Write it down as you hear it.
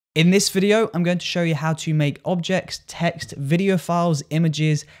In this video, I'm going to show you how to make objects, text, video files,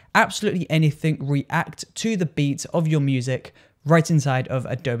 images, absolutely anything react to the beat of your music right inside of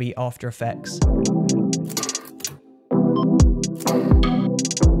Adobe After Effects.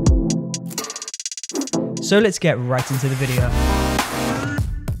 So let's get right into the video.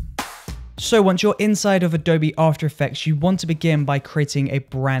 So once you're inside of Adobe After Effects, you want to begin by creating a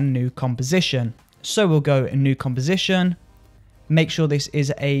brand new composition. So we'll go New Composition. Make sure this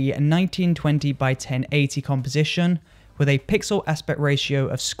is a 1920 by 1080 composition with a pixel aspect ratio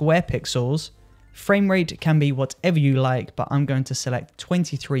of square pixels. Frame rate can be whatever you like, but I'm going to select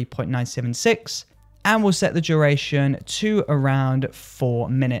 23.976 and we'll set the duration to around 4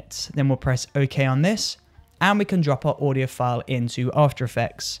 minutes. Then we'll press OK on this and we can drop our audio file into After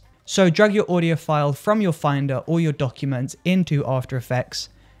Effects. So drag your audio file from your Finder or your document into After Effects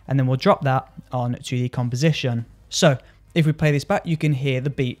and then we'll drop that onto the composition. So if we play this back, you can hear the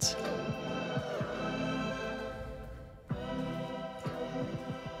beat.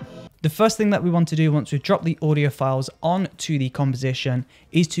 The first thing that we want to do once we've dropped the audio files onto the composition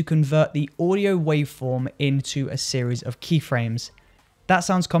is to convert the audio waveform into a series of keyframes. That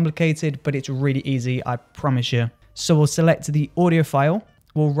sounds complicated, but it's really easy, I promise you. So we'll select the audio file,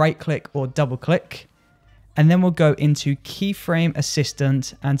 we'll right click or double click, and then we'll go into Keyframe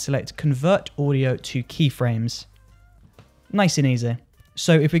Assistant and select Convert Audio to Keyframes. Nice and easy.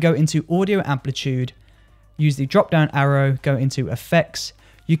 So if we go into Audio Amplitude, use the drop down arrow, go into Effects,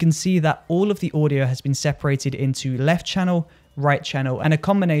 you can see that all of the audio has been separated into left channel, right channel, and a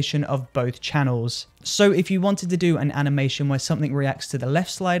combination of both channels. So if you wanted to do an animation where something reacts to the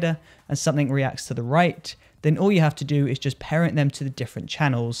left slider and something reacts to the right, then all you have to do is just parent them to the different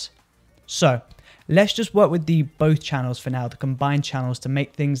channels. So let's just work with the both channels for now, the combined channels, to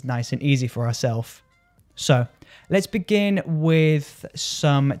make things nice and easy for ourselves. So let's begin with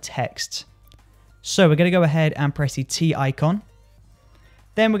some text. So we're going to go ahead and press the T icon.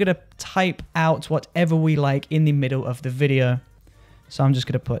 Then we're going to type out whatever we like in the middle of the video. So I'm just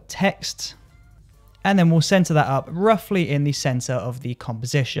going to put text and then we'll center that up roughly in the center of the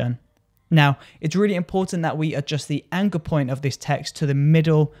composition. Now, it's really important that we adjust the anchor point of this text to the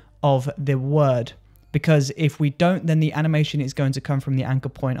middle of the word, because if we don't, then the animation is going to come from the anchor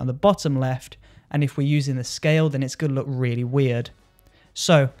point on the bottom left. And if we're using the scale, then it's going to look really weird.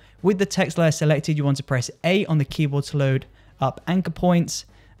 So with the text layer selected, you want to press A on the keyboard to load up anchor points.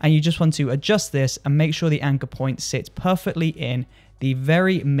 And you just want to adjust this and make sure the anchor point sits perfectly in the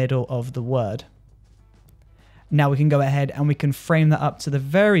very middle of the word. Now we can go ahead and we can frame that up to the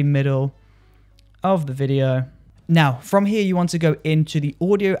very middle of the video. Now from here, you want to go into the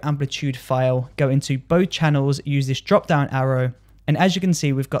audio amplitude file, go into both channels, use this drop down arrow. And as you can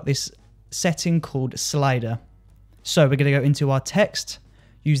see, we've got this setting called slider. So we're going to go into our text,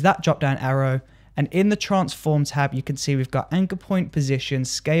 use that drop down arrow, and in the transform tab you can see we've got anchor point, position,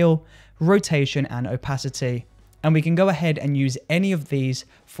 scale, rotation, and opacity. And we can go ahead and use any of these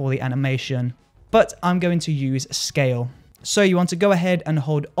for the animation, but I'm going to use scale. So you want to go ahead and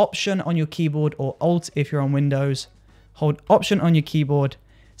hold Option on your keyboard or Alt if you're on Windows. Hold Option on your keyboard,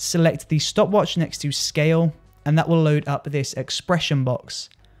 select the stopwatch next to scale, and that will load up this expression box.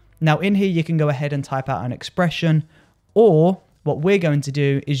 Now in here, you can go ahead and type out an expression, or what we're going to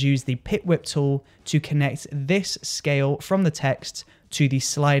do is use the pit whip tool to connect this scale from the text to the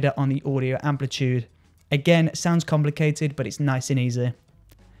slider on the audio amplitude. Again, it sounds complicated, but it's nice and easy.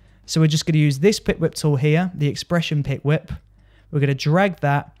 So we're just going to use this pit whip tool here, the expression pit whip. We're going to drag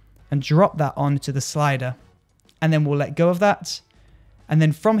that and drop that onto the slider, and then we'll let go of that. And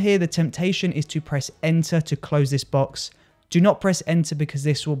then from here, the temptation is to press Enter to close this box. Do not press Enter because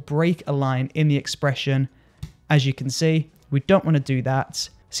this will break a line in the expression. As you can see, we don't want to do that.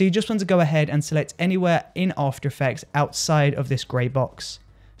 So you just want to go ahead and select anywhere in After Effects outside of this gray box.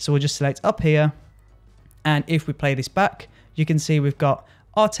 So we'll just select up here. And if we play this back, you can see we've got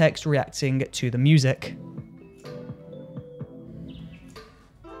our text reacting to the music.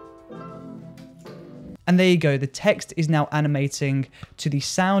 And there you go. The text is now animating to the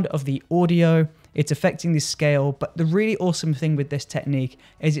sound of the audio. It's affecting the scale, but the really awesome thing with this technique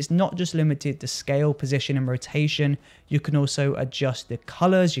is it's not just limited to scale, position, and rotation. You can also adjust the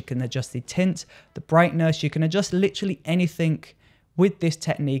colors, you can adjust the tint, the brightness, you can adjust literally anything with this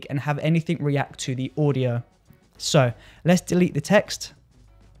technique and have anything react to the audio. So let's delete the text.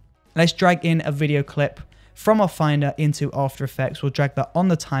 Let's drag in a video clip from our Finder into After Effects. We'll drag that on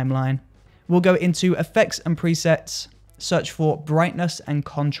the timeline. We'll go into Effects and Presets. Search for brightness and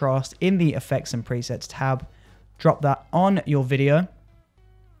contrast in the Effects and Presets tab. Drop that on your video.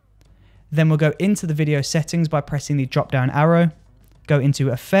 Then we'll go into the video settings by pressing the drop down arrow. go into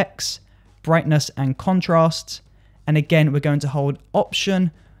Effects, Brightness and Contrast. And again, we're going to hold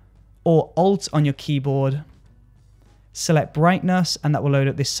Option or Alt on your keyboard. Select Brightness, and that will load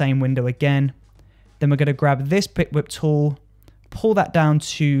up this same window again. Then we're going to grab this pick whip tool, pull that down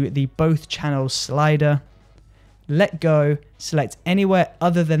to the both channels slider, let go, select anywhere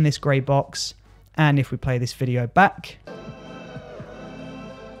other than this gray box. And if we play this video back,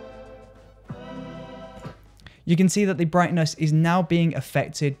 you can see that the brightness is now being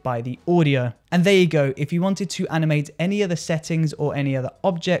affected by the audio. And there you go. If you wanted to animate any other settings or any other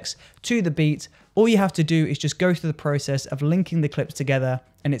objects to the beat, all you have to do is just go through the process of linking the clips together,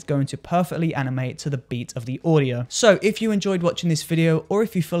 and it's going to perfectly animate to the beat of the audio. So if you enjoyed watching this video, or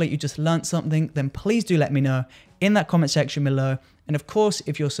if you feel like you just learned something, then please do let me know in that comment section below. And of course,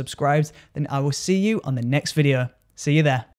 if you're subscribed, then I will see you on the next video. See you there.